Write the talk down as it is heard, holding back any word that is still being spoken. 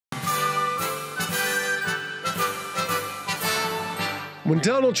When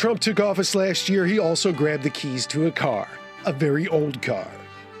Donald Trump took office last year, he also grabbed the keys to a car, a very old car.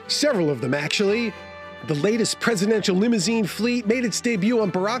 Several of them, actually. The latest presidential limousine fleet made its debut on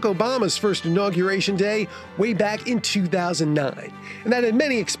Barack Obama's first inauguration day way back in 2009. And that had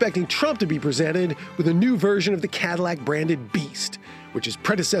many expecting Trump to be presented with a new version of the Cadillac-branded beast, which his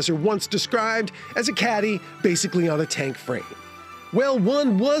predecessor once described as a Caddy basically on a tank frame. Well,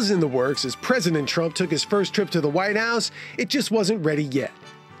 one was in the works as President Trump took his first trip to the White House. It just wasn't ready yet.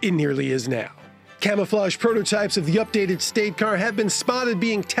 It nearly is now. Camouflage prototypes of the updated state car have been spotted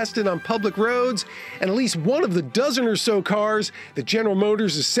being tested on public roads, and at least one of the dozen or so cars that General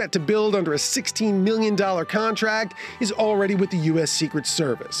Motors is set to build under a $16 million contract is already with the U.S. Secret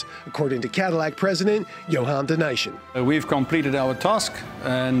Service, according to Cadillac President Johan de Nysschen. We've completed our task,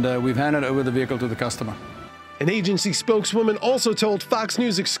 and we've handed over the vehicle to the customer. An agency spokeswoman also told Fox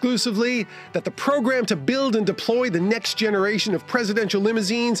News exclusively that the program to build and deploy the next generation of presidential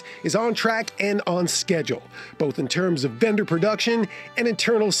limousines is on track and on schedule, both in terms of vendor production and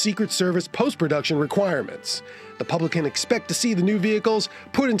internal Secret Service post-production requirements. The public can expect to see the new vehicles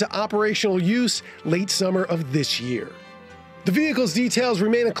put into operational use late summer of this year. The vehicle's details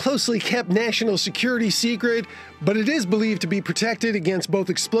remain a closely kept national security secret, but it is believed to be protected against both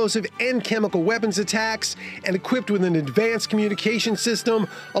explosive and chemical weapons attacks and equipped with an advanced communication system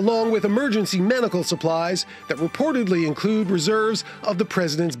along with emergency medical supplies that reportedly include reserves of the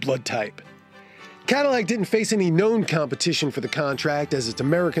president's blood type. Cadillac didn't face any known competition for the contract as its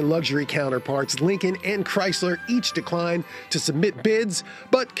American luxury counterparts Lincoln and Chrysler each declined to submit bids,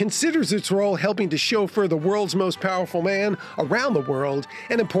 but considers its role helping to chauffeur the world's most powerful man around the world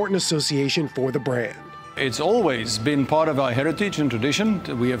an important association for the brand. It's always been part of our heritage and tradition.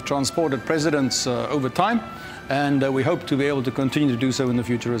 We have transported presidents over time, and we hope to be able to continue to do so in the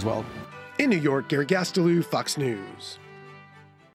future as well. In New York, Gary Gastelou, Fox News.